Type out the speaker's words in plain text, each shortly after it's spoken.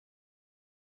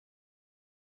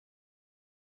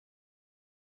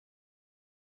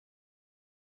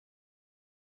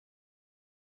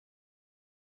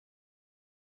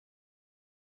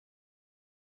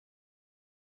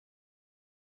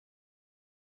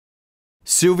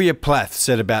Sylvia Plath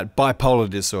said about bipolar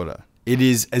disorder, "It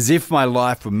is as if my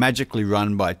life were magically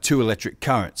run by two electric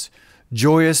currents,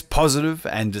 joyous positive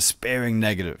and despairing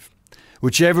negative.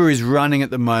 Whichever is running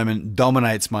at the moment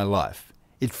dominates my life.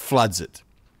 It floods it."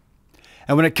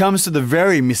 And when it comes to the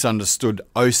very misunderstood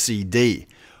OCD,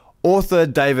 author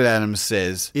David Adams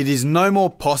says, "It is no more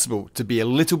possible to be a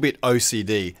little bit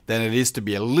OCD than it is to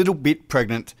be a little bit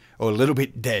pregnant or a little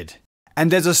bit dead."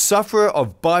 And as a sufferer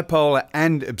of bipolar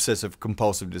and obsessive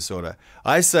compulsive disorder,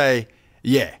 I say,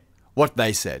 yeah, what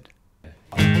they said.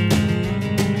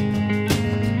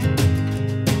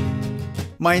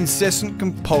 My incessant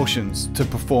compulsions to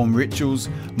perform rituals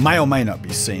may or may not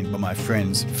be seen by my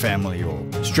friends, family, or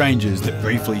strangers that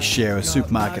briefly share a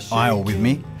supermarket aisle with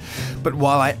me. But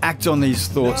while I act on these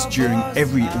thoughts during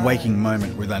every waking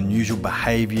moment with unusual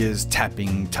behaviours,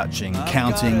 tapping, touching,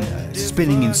 counting,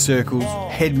 spinning in circles,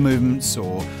 head movements,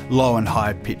 or low and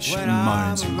high pitched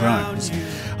moans and groans,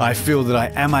 I feel that I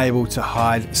am able to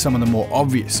hide some of the more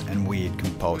obvious and weird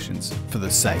compulsions for the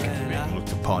sake of being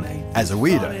looked upon as a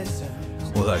weirdo.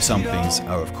 Although some things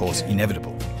are of course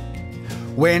inevitable.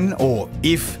 When or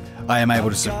if I am able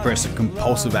to suppress a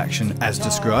compulsive action as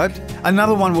described,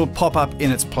 another one will pop up in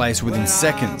its place within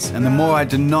seconds, and the more I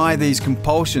deny these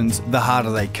compulsions, the harder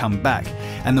they come back,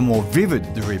 and the more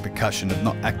vivid the repercussion of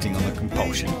not acting on the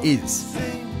compulsion is.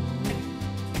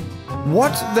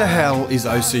 What the hell is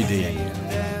OCD anyway?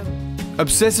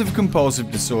 Obsessive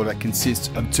compulsive disorder consists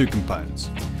of two components: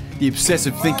 the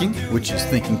obsessive thinking, which is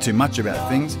thinking too much about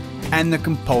things, and the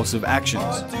compulsive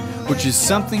actions, which is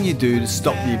something you do to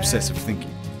stop the obsessive thinking.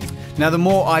 Now, the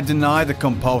more I deny the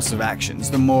compulsive actions,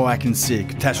 the more I can see a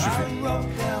catastrophe.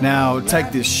 Now,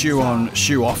 take this shoe on,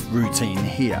 shoe off routine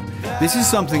here. This is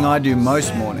something I do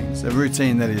most mornings, a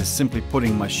routine that is simply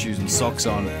putting my shoes and socks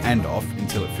on and off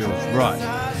until it feels right.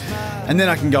 And then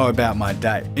I can go about my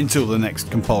day until the next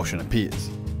compulsion appears.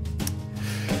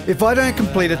 If I don't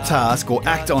complete a task or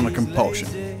act on a compulsion,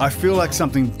 I feel like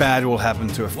something bad will happen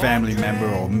to a family member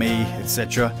or me,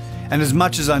 etc. And as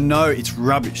much as I know it's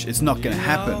rubbish, it's not going to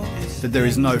happen, that there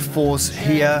is no force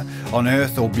here on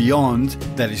earth or beyond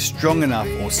that is strong enough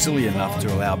or silly enough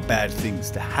to allow bad things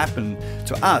to happen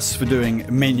to us for doing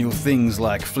menial things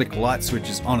like flick light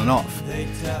switches on and off,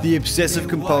 the obsessive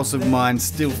compulsive mind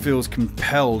still feels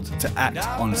compelled to act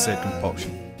on said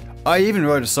compulsion. I even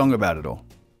wrote a song about it all.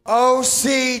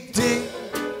 OCD,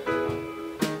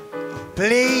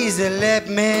 please let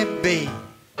me be.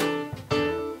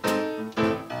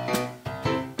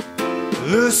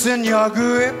 Loosen your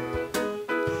grip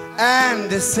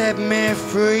and set me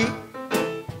free.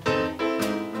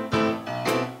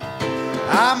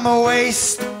 I'm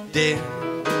wasting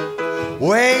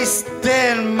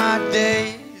my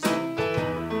days.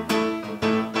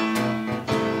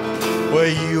 Well,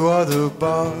 you are the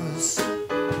boss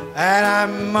and I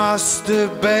must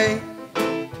obey.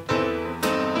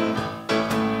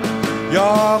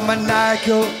 You're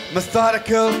maniacal,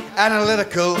 methodical,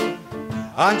 analytical,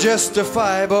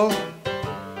 unjustifiable.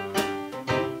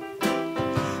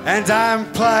 And I'm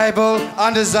pliable,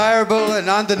 undesirable, and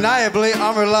undeniably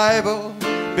unreliable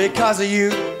because of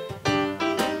you.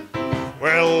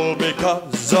 Well,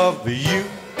 because of you,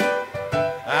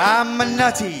 I'm a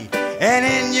nutty, and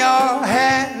in your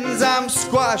hands I'm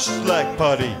squashed like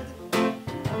putty.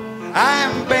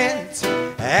 I'm bent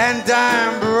and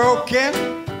I'm broken.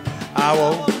 I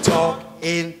won't talk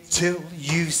until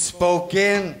you've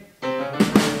spoken.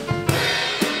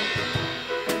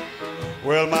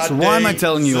 So why am I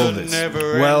telling you all this?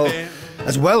 Well,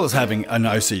 as well as having an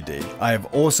OCD, I have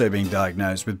also been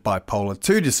diagnosed with bipolar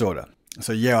 2 disorder.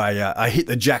 So yeah, I hit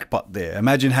the jackpot there.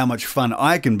 Imagine how much fun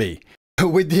I can be.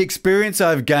 With the experience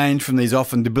I've gained from these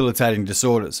often debilitating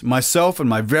disorders, myself and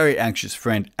my very anxious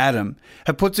friend Adam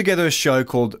have put together a show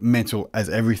called Mental as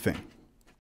Everything.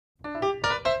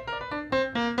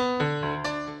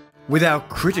 With our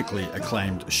critically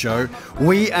acclaimed show,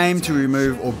 we aim to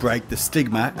remove or break the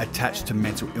stigma attached to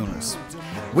mental illness.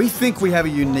 We think we have a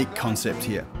unique concept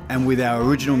here, and with our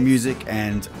original music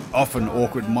and often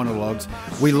awkward monologues,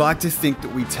 we like to think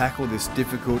that we tackle this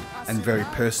difficult and very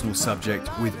personal subject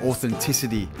with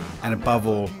authenticity and, above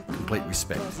all, complete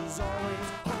respect.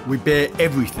 We bear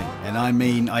everything, and I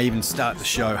mean I even start the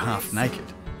show half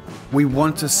naked. We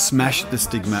want to smash the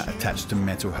stigma attached to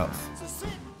mental health.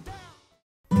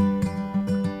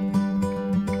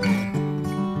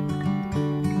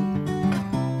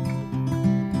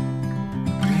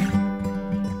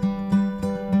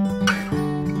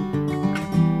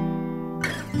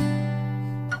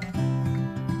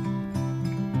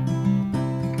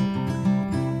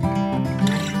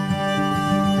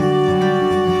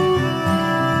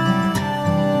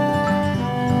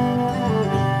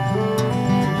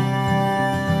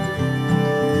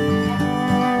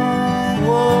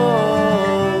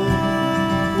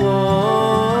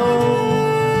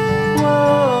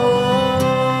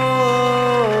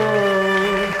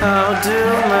 I'll do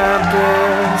my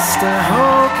best. I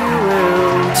hope you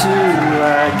will too.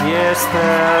 I guess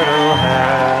that'll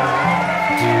happen.